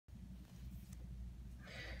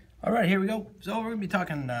All right, here we go. So we're gonna be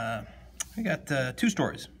talking. We got two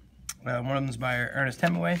stories. One of them is by Ernest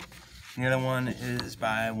Hemingway, and the other one is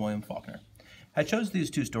by William Faulkner. I chose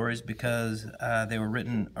these two stories because they were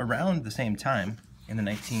written around the same time in the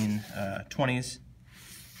 1920s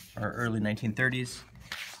or early 1930s,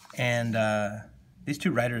 and these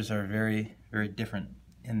two writers are very, very different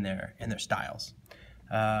in their styles.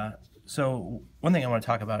 So one thing I want to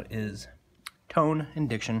talk about is tone and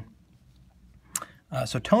diction.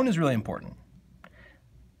 So tone is really important.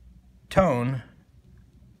 Tone,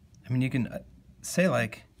 I mean, you can say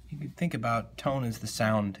you can think about tone as the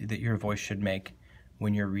sound that your voice should make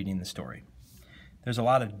when you're reading the story. There's a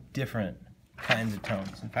lot of different kinds of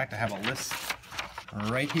tones. In fact, I have a list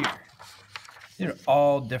right here. These are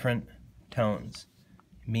all different tones.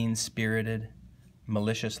 Mean-spirited,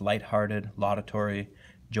 malicious, lighthearted, laudatory,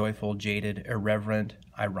 joyful, jaded, irreverent,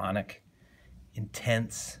 ironic,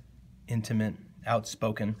 intense, intimate,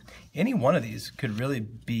 outspoken. Any one of these could really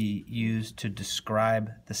be used to describe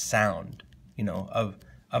the sound, of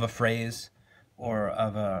a phrase, or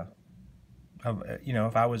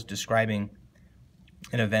if I was describing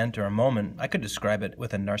an event or a moment, I could describe it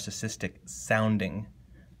with a narcissistic sounding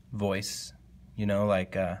voice. If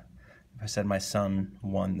I said my son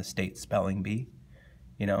won the state spelling bee,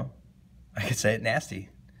 I could say it nasty.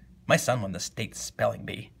 My son won the state spelling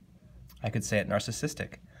bee. I could say it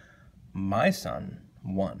narcissistic. My son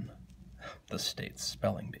won the state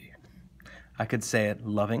spelling bee. I could say it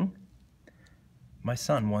loving. My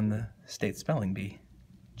son won the state spelling bee.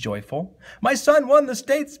 Joyful. My son won the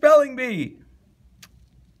state spelling bee.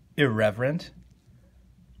 Irreverent.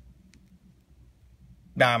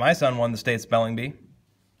 My son won the state spelling bee.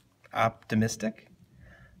 Optimistic.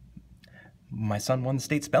 My son won the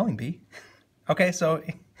state spelling bee. Okay, so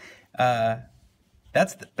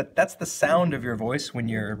that's the sound of your voice when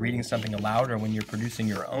you're reading something aloud or when you're producing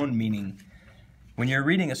your own meaning. When you're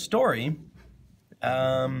reading a story,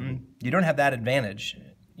 you don't have that advantage,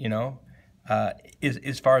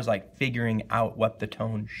 as far as figuring out what the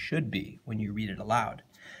tone should be when you read it aloud.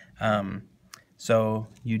 So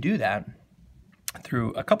you do that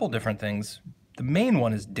through a couple different things. The main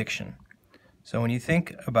one is diction. So when you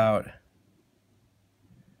think about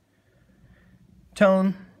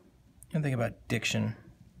tone, and think about diction.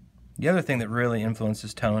 The other thing that really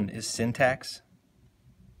influences tone is syntax.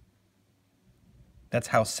 That's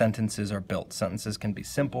how sentences are built. Sentences can be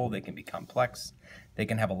simple, they can be complex, they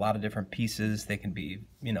can have a lot of different pieces, they can be,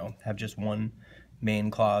 have just one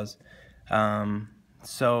main clause.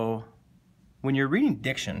 So when you're reading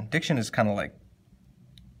diction, diction is kind of like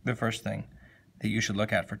the first thing that you should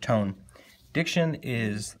look at for tone. Diction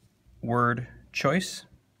is word choice.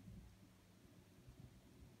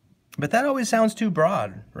 But that always sounds too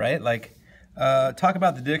broad, right? Talk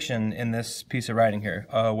about the diction in this piece of writing here.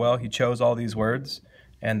 Well, he chose all these words,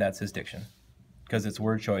 and that's his diction, because it's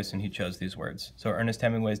word choice, and he chose these words. So Ernest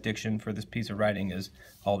Hemingway's diction for this piece of writing is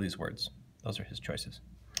all these words. Those are his choices.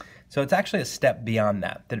 So it's actually a step beyond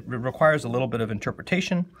that. That it requires a little bit of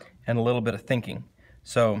interpretation and a little bit of thinking.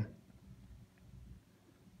 So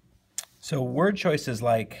word choice is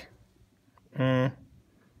because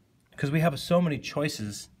we have so many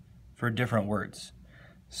choices for different words.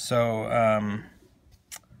 So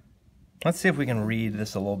let's see if we can read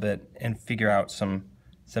this a little bit and figure out some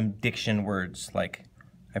diction words,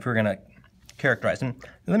 if we're gonna characterize. And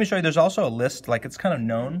let me show you, there's also a list, it's kind of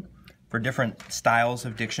known for different styles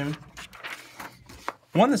of diction.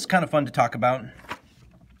 One that's kind of fun to talk about,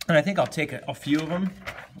 and I think I'll take a few of them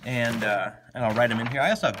and I'll write them in here. I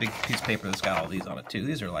also have a big piece of paper that's got all these on it too.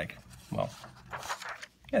 These are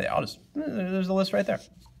there's a list right there.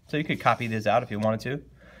 So you could copy these out if you wanted to.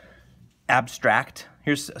 Abstract.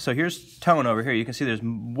 Here's tone over here. You can see there's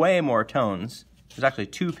way more tones. There's actually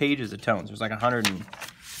 2 pages of tones. There's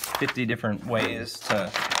 150 different ways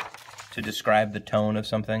to describe the tone of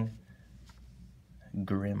something.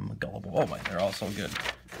 Grim, gullible. Oh my, they're all so good.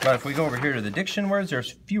 But if we go over here to the diction words,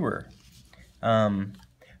 there's fewer. But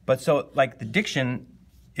the diction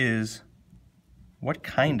is what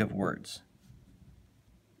kind of words?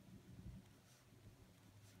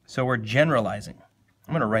 So we're generalizing.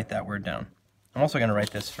 I'm going to write that word down. I'm also going to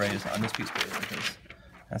write this phrase on this piece of paper because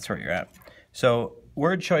that's where you're at. So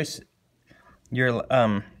word choice,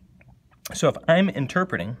 so if I'm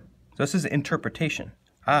interpreting, so this is interpretation.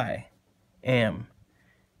 I am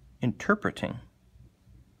interpreting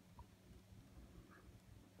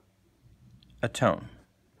a tone.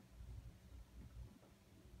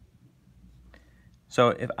 So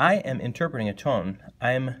if I am interpreting a tone,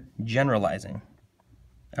 I'm generalizing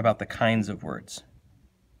about the kinds of words.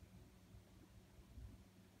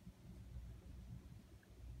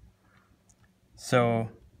 So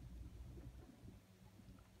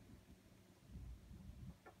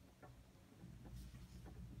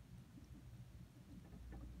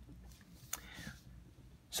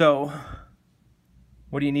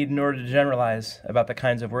what do you need in order to generalize about the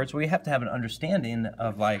kinds of words? Well, you have to have an understanding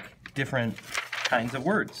of like different kinds of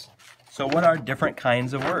words. So what are different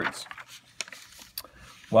kinds of words?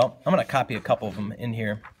 Well, I'm going to copy a couple of them in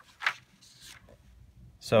here.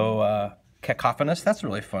 So cacophonous, that's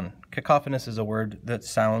really fun. Cacophonous is a word that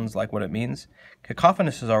sounds like what it means.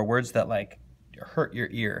 Cacophonous are words that like hurt your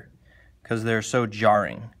ear because they're so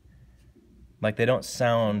jarring. Like they don't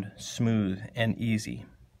sound smooth and easy.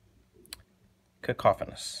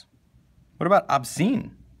 Cacophonous. What about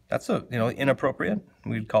obscene? That's inappropriate.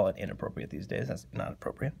 We'd call it inappropriate these days. That's not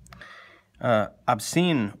appropriate.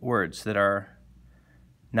 Obscene words that are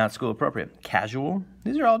not school appropriate. Casual.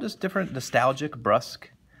 These are all just different. Nostalgic, brusque,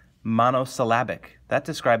 monosyllabic. That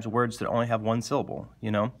describes words that only have one syllable,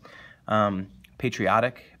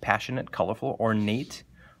 Patriotic, passionate, colorful, ornate.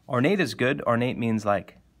 Ornate is good. Ornate means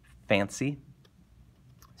like fancy.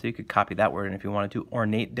 So you could copy that word if you wanted to.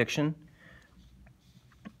 Ornate diction.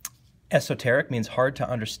 Esoteric means hard to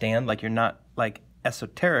understand. Like you're not, like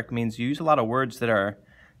esoteric means you use a lot of words that are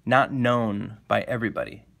not known by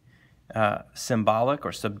everybody. Symbolic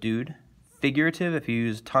or subdued. Figurative, if you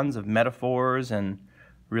use tons of metaphors and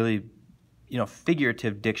really,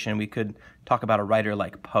 figurative diction, we could talk about a writer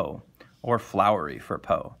like Poe, or flowery for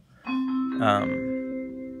Poe.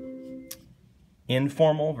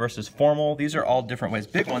 Informal versus formal. These are all different ways.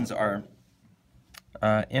 Big ones are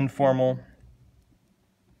informal,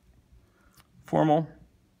 formal.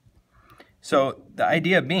 So the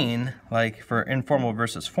idea being, like for informal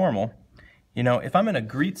versus formal, if I'm going to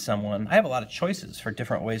greet someone, I have a lot of choices for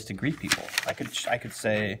different ways to greet people. I could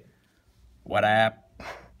say, what up,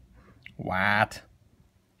 what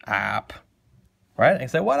up, right? I can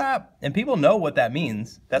say, what up? And people know what that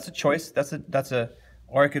means. That's a choice.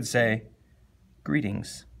 Or I could say,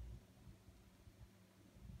 greetings.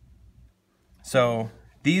 So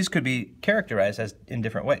these could be characterized as in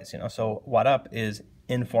different ways, So what up is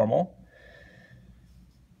informal.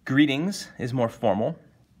 Greetings is more formal.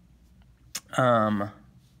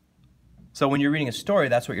 So when you're reading a story,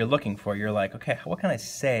 that's what you're looking for. You're like, okay, what can I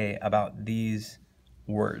say about these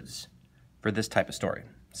words for this type of story?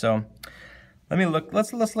 So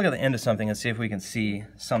let's look at the end of something and see if we can see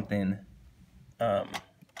something,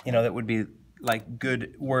 that would be like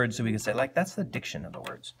good words that we can say, like that's the diction of the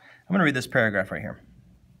words. I'm going to read this paragraph right here.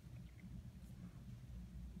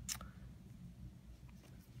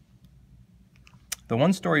 The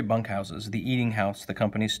one-story bunkhouses, the eating house, the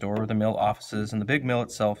company store, the mill offices, and the big mill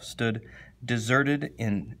itself stood deserted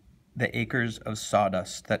in the acres of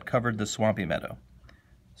sawdust that covered the swampy meadow.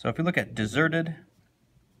 So if we look at deserted,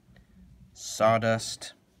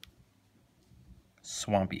 sawdust,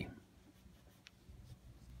 swampy.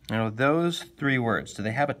 Those three words, do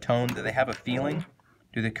they have a tone? Do they have a feeling?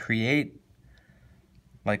 Do they create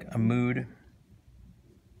like a mood?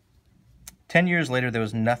 10 years later, there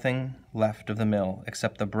was nothing left of the mill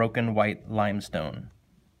except the broken white limestone.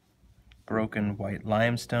 Broken white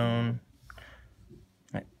limestone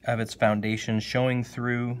of its foundation showing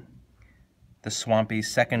through the swampy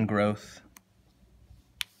second growth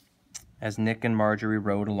as Nick and Marjorie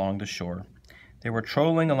rowed along the shore. They were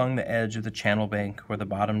trolling along the edge of the channel bank where the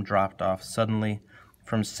bottom dropped off suddenly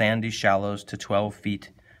from sandy shallows to 12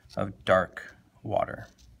 feet of dark water.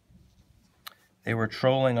 They were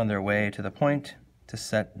trolling on their way to the point to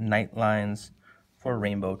set night lines for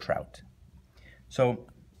rainbow trout. So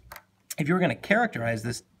if you were going to characterize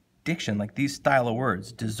this diction, like these style of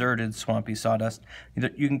words, deserted, swampy, sawdust,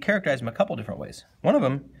 you can characterize them a couple different ways. One of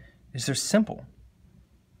them is they're simple.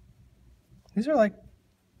 These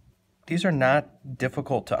are not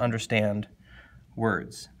difficult to understand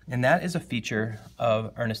words. And that is a feature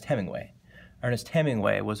of Ernest Hemingway. Ernest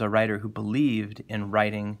Hemingway was a writer who believed in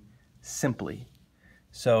writing simply.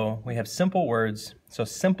 So we have simple words. So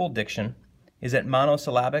simple diction. Is it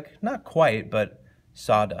monosyllabic? Not quite, but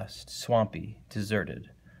sawdust, swampy, deserted,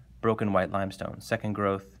 broken white limestone, second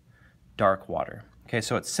growth, dark water. Okay,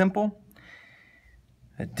 so it's simple.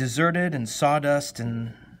 Deserted and sawdust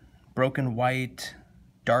and broken white,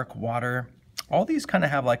 dark water. All these kind of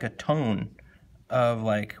have like a tone of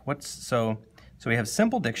like so we have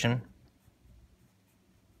simple diction.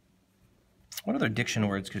 What other diction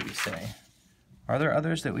words could we say? Are there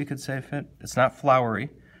others that we could say fit? It's not flowery,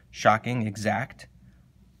 shocking, exact.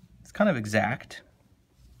 It's kind of exact.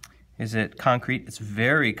 Is it concrete? It's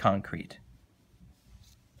very concrete.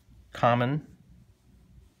 Common.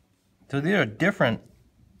 So these are different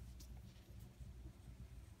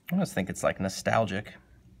I almost think it's like nostalgic.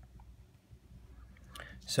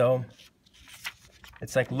 So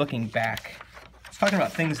it's like looking back. It's talking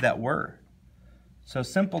about things that were. So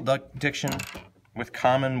simple diction with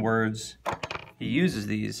common words. He uses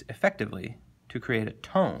these effectively to create a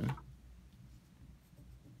tone.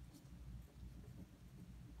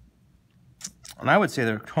 And I would say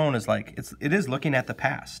their tone is like, it is looking at the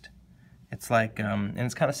past. It's like, and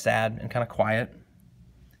it's kind of sad and kind of quiet.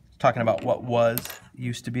 It's talking about what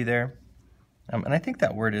used to be there. And I think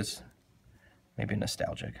that word is maybe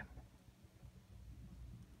nostalgic.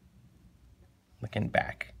 Looking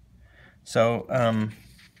back. So,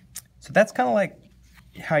 so that's kind of like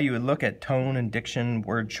how you would look at tone and diction,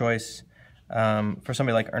 word choice for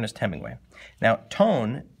somebody like Ernest Hemingway. Now,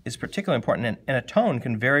 tone is particularly important, and a tone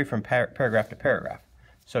can vary from paragraph to paragraph.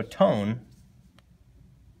 So tone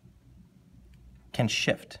can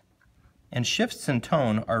shift. And shifts in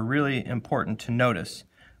tone are really important to notice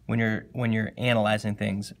when you're analyzing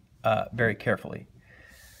things very carefully.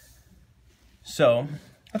 So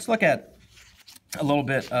let's look at a little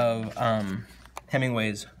bit of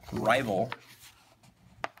Hemingway's rival,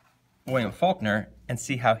 William Faulkner, and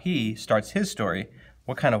see how he starts his story.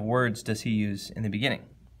 What kind of words does he use in the beginning?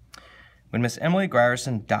 When Miss Emily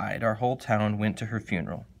Grierson died, our whole town went to her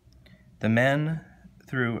funeral. The men,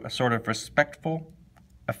 through a sort of respectful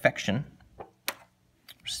affection.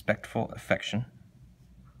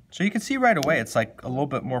 So you can see right away it's like a little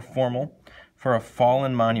bit more formal for a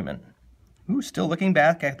fallen monument. Ooh, still looking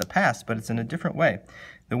back at the past, but it's in a different way.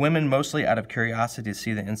 The women, mostly out of curiosity to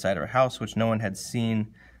see the inside of a house, which no one had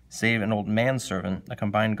seen save an old manservant, a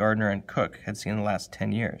combined gardener and cook, had seen in the last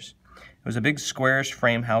 10 years. It was a big squarish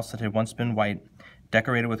frame house that had once been white,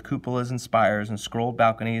 decorated with cupolas and spires and scrolled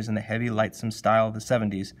balconies in the heavy, lightsome style of the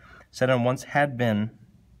 70s, set on what had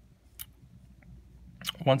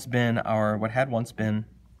once been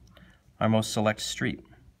our most select street.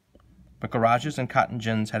 But garages and cotton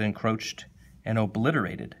gins had encroached and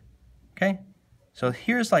obliterated. Okay? So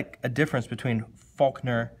here's like a difference between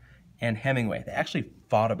Faulkner and Hemingway. They actually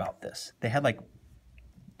thought about this. They had like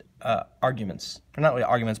arguments. Or not really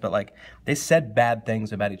arguments, but like they said bad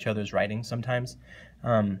things about each other's writing sometimes.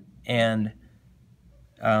 And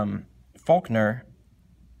Faulkner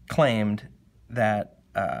claimed that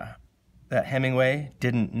that Hemingway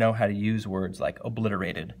didn't know how to use words like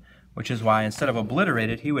obliterated, which is why instead of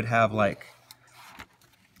obliterated, he would have like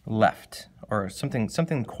left or something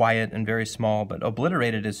quiet and very small, but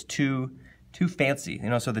obliterated is too fancy, you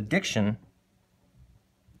know. So the diction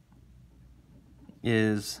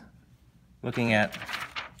is looking at,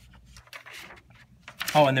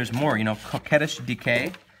 oh, and there's more, you know, coquettish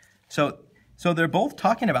decay. So they're both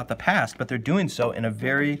talking about the past, but they're doing so in a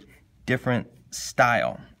very different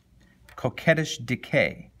style. Coquettish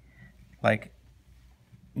decay. Like,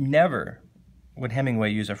 never would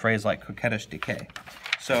Hemingway use a phrase like coquettish decay.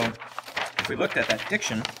 So if we looked at that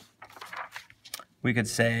diction, we could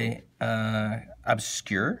say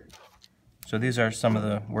obscure. So these are some of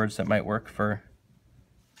the words that might work for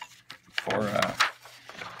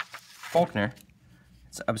Faulkner.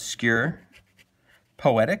 It's obscure,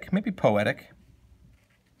 poetic, maybe poetic,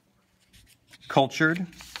 cultured,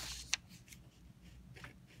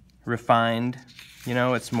 refined, you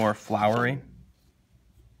know, it's more flowery.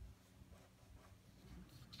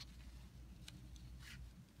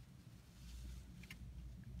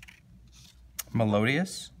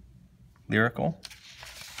 Melodious, lyrical,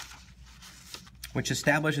 which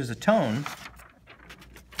establishes a tone.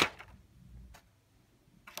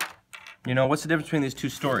 You know, what's the difference between these two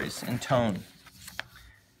stories in tone?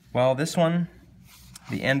 Well, this one,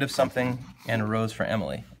 the end of something and a rose for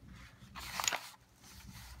Emily.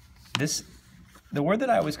 The word that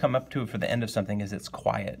I always come up to for the end of something is it's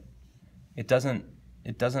quiet. It doesn't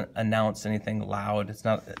announce anything loud. It's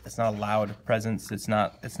not a loud presence. It's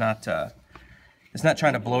not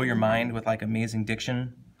trying to blow your mind with like amazing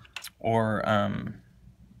diction, or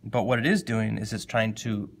but what it is doing is it's trying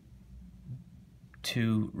to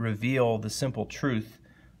reveal the simple truth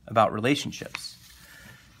about relationships.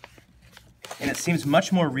 And it seems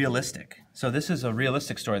much more realistic. So this is a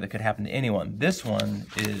realistic story that could happen to anyone. This one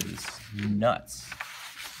is nuts.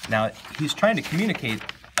 Now, he's trying to communicate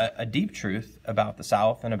a deep truth about the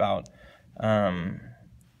South and about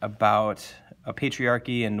a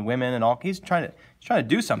patriarchy and women and all. He's trying to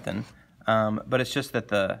do something, but it's just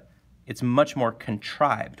that it's much more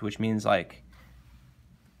contrived, which means like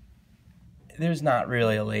there's not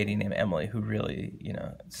really a lady named Emily who really, you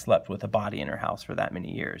know, slept with a body in her house for that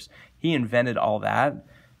many years. He invented all that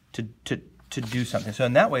to do something. So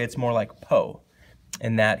in that way, it's more like Poe.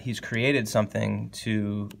 in that he's created something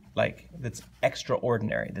to, like, that's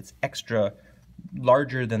extraordinary, that's extra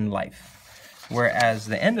larger than life. Whereas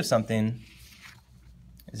the end of something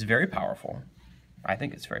is very powerful. I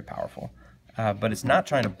think it's very powerful. But it's not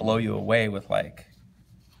trying to blow you away with, like,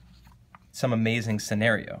 some amazing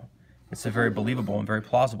scenario. It's a very believable and very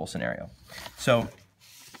plausible scenario. So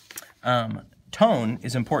tone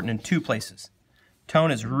is important in two places. Tone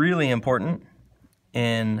is really important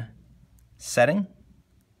in setting,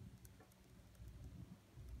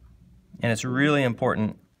 and it's really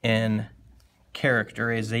important in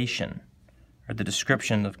characterization, or the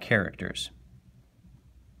description of characters.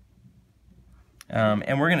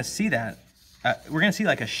 And we're going to see that. We're going to see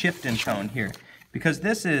like a shift in tone here, because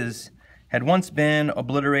this had once been,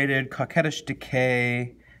 obliterated, coquettish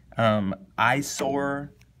decay,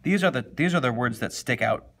 eyesore. These are the words that stick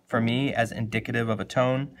out for me as indicative of a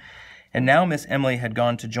tone. And now Miss Emily had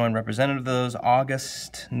gone to join representative of those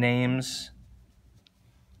august names.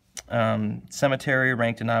 Cemetery,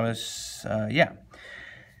 ranked anonymous, yeah.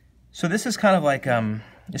 So this is kind of like,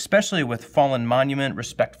 especially with fallen monument,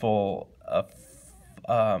 respectful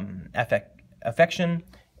affection,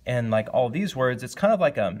 and like all these words, it's kind of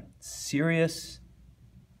like a serious,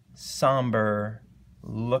 somber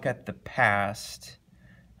look at the past.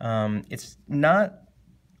 It's not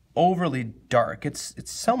overly dark. It's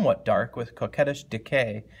somewhat dark with coquettish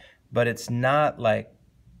decay, but it's not like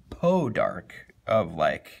Poe dark of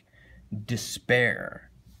like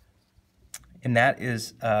despair. And that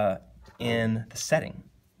is in the setting.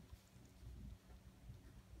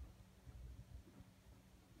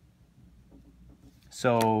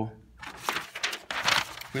 So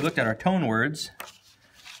we looked at our tone words.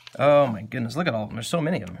 Oh my goodness, look at all of them. There's so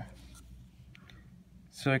many of them.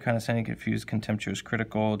 So kind of sounding confused, contemptuous,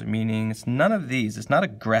 critical, demeaning. It's none of these. It's not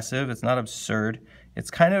aggressive. It's not absurd.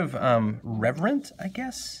 It's kind of reverent, I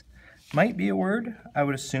guess. Might be a word. I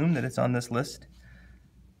would assume that it's on this list.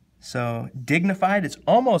 So dignified. It's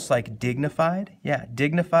almost like dignified. Yeah,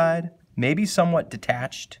 dignified. Maybe somewhat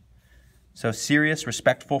detached. So serious,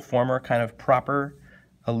 respectful, former, kind of proper,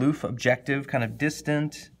 aloof, objective, kind of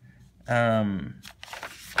distant.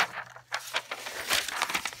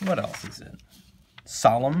 What else is it?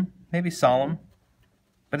 Solemn, maybe solemn,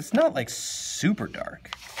 but it's not like super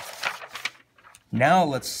dark. Now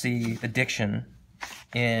let's see the diction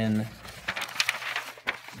in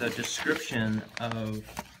the description of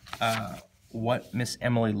what Miss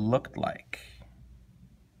Emily looked like.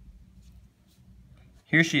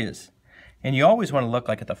 Here she is, and you always want to look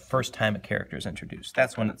like at the first time a character is introduced.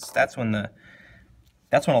 That's when a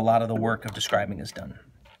lot of the work of describing is done.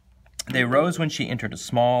 They rose when she entered, a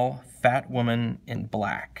small, fat woman in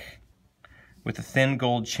black, with a thin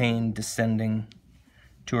gold chain descending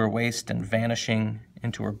to her waist and vanishing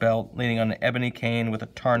into her belt, leaning on an ebony cane with a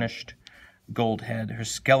tarnished gold head. Her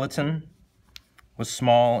skeleton was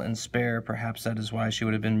small and spare. Perhaps that is why she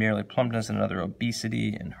would have been merely plumpness and another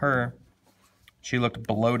obesity in her. She looked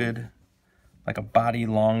bloated, like a body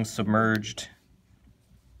long submerged.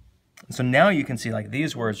 And so now you can see like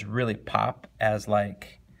these words really pop as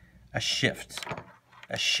like a shift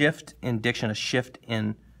in diction, a shift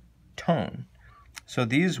in tone. So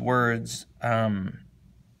these words, they're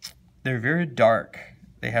very dark.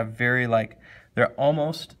 They have very like, they're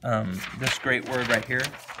almost, this great word right here,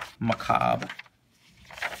 macabre,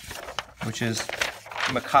 which is,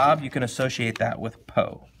 macabre, you can associate that with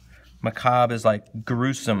Poe. Macabre is like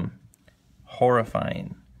gruesome,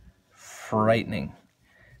 horrifying, frightening.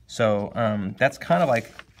 So that's kind of like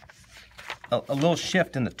a little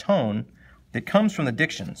shift in the tone that comes from the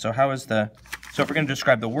diction. So how is so if we're going to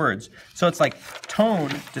describe the words, so it's like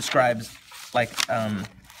tone describes like a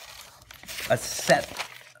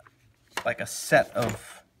set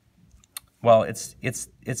of, well, it's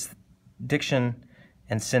diction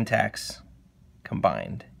and syntax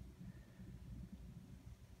combined.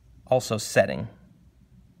 Also setting.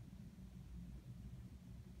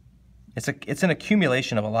 It's an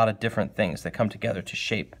accumulation of a lot of different things that come together to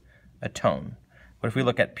shape a tone. But if we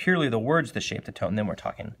look at purely the words that shape the tone, then we're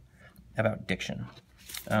talking about diction.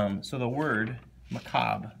 So the word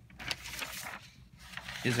macabre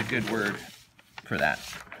is a good word for that.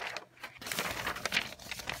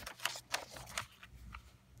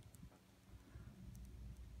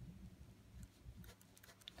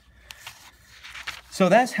 So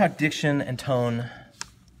that's how diction and tone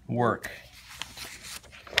work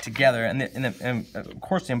together. And of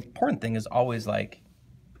course, the important thing is always like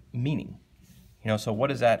meaning. You know, so what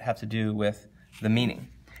does that have to do with the meaning?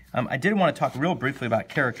 I did want to talk real briefly about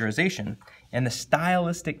characterization and the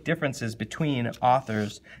stylistic differences between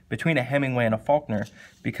authors, between a Hemingway and a Faulkner,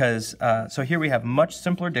 because so here we have much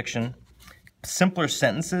simpler diction, simpler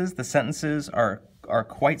sentences. The sentences are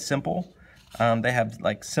quite simple. They have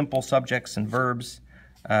like simple subjects and verbs.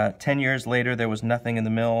 10 years later, there was nothing in the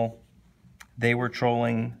mill. They were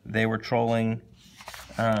trolling. They were trolling.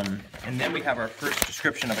 And then we have our first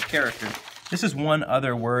description of a character. This is one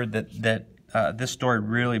other word that this story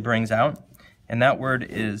really brings out, and that word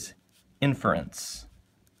is inference.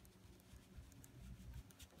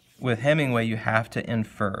 With Hemingway, you have to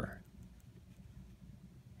infer.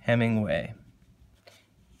 Hemingway.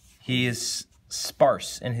 He is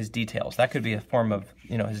sparse in his details. That could be a form of,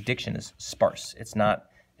 his diction is sparse. It's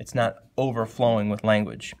not overflowing with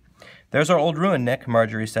language. There's our old ruin, Nick,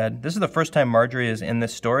 Marjorie said. This is the first time Marjorie is in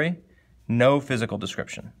this story. No physical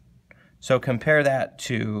description. So compare that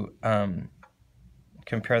to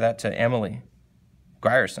Emily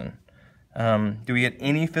Grierson. Do we get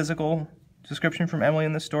any physical description from Emily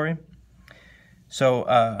in this story? So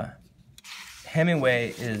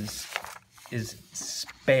Hemingway is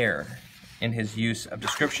spare in his use of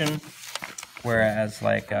description, whereas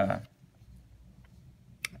like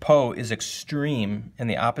Poe is extreme in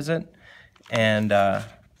the opposite, and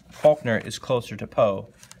Faulkner is closer to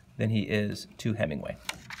Poe than he is to Hemingway.